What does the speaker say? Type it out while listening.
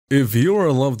If you or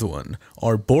a loved one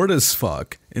are bored as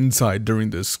fuck inside during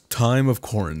this time of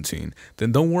quarantine,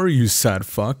 then don't worry, you sad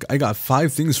fuck. I got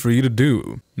 5 things for you to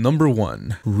do. Number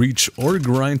 1. Reach or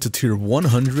grind to tier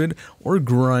 100 or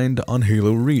grind on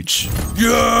Halo Reach.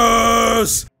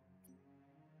 Yes!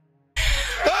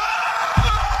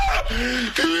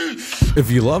 If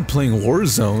you love playing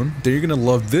Warzone, then you're gonna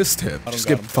love this tip. Just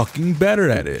get fucking better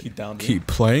at it. Keep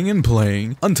playing and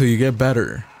playing until you get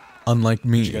better. Unlike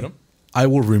me, I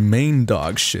will remain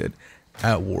dog shit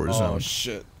at Warzone. Oh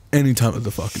shit. Any time of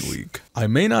the fucking week. I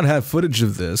may not have footage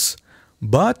of this,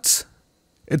 but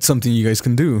it's something you guys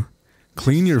can do.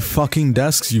 Clean your fucking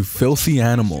desks, you filthy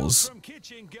animals.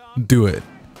 Do it.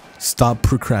 Stop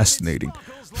procrastinating.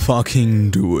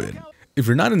 Fucking do it. If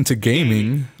you're not into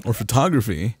gaming or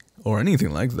photography or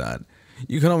anything like that,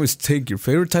 you can always take your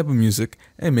favorite type of music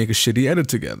and make a shitty edit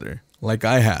together, like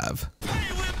I have.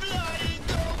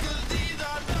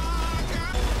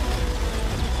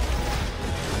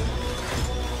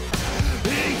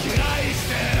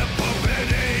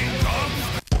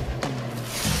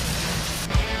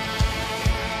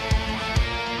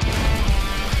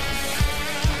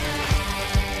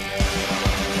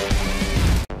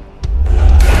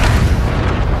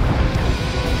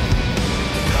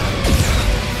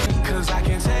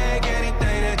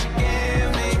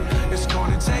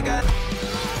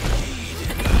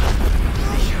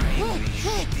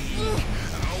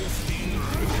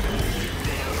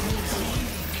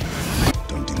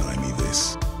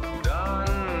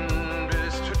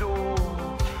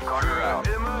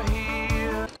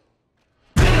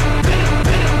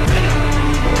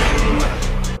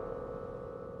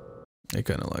 I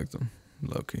kinda like them,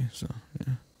 low-key, so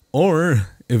yeah. Or,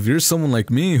 if you're someone like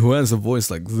me who has a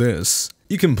voice like this,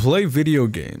 you can play video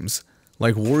games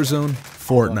like Warzone,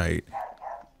 Fortnite.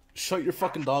 Shut your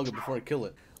fucking dog up before I kill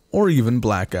it. Or even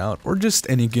Blackout, or just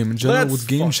any game in general with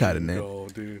game chat in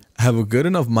it. Dude. Have a good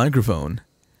enough microphone,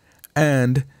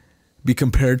 and be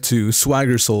compared to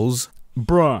Swagger Souls,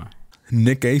 bruh,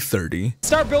 Nick A30,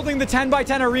 start building the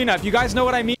 10x10 arena, if you guys know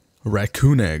what I mean.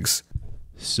 Raccoon Eggs,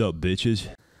 sup bitches,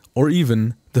 or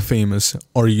even the famous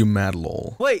Are You Mad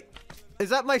Lol. Wait, is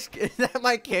that my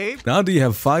cave? Now that you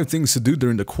have 5 things to do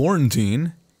during the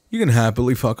quarantine, you can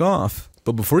happily fuck off.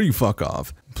 But before you fuck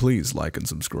off, please like and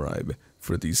subscribe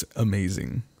for these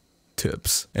amazing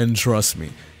tips. And trust me,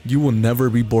 you will never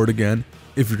be bored again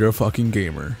if you're a fucking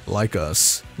gamer. Like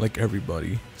us, like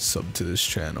everybody, sub to this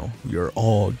channel. We are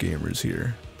all gamers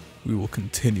here. We will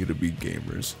continue to be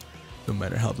gamers, no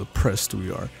matter how depressed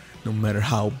we are. No matter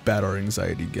how bad our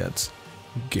anxiety gets,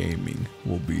 gaming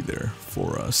will be there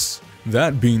for us.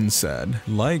 That being said,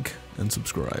 like and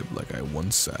subscribe like I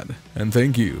once said. And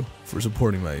thank you for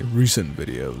supporting my recent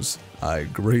videos. I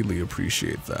greatly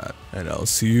appreciate that. And I'll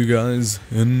see you guys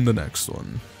in the next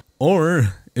one.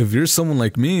 Or, if you're someone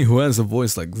like me who has a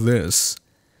voice like this.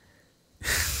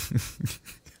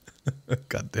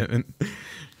 God damn it.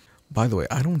 By the way,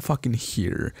 I don't fucking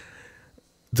hear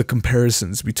the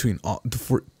comparisons between all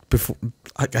the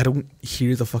I don't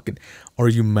hear the fucking Are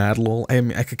You Mad Lol. I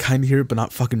mean, I could kind of hear it, but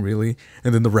not fucking really.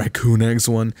 And then the Raccoon Eggs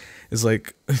one is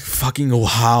like, fucking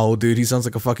wow, dude. He sounds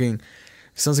like a fucking,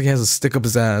 he sounds like he has a stick up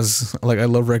his ass. Like, I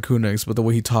love Raccoon Eggs, but the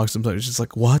way he talks sometimes, it's just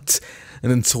like, what?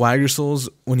 And then Swagger Souls,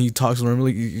 when he talks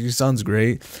normally, he sounds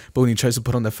great. But when he tries to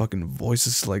put on that fucking voice,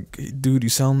 it's like, dude, you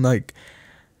sound like,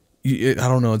 I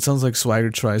don't know, it sounds like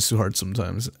Swagger tries too hard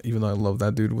sometimes, even though I love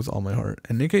that dude with all my heart.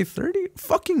 And Nick A30?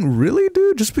 Fucking really,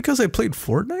 dude? Just because I played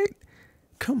Fortnite?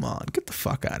 Come on, get the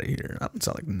fuck out of here. I don't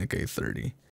sound like Nick A30.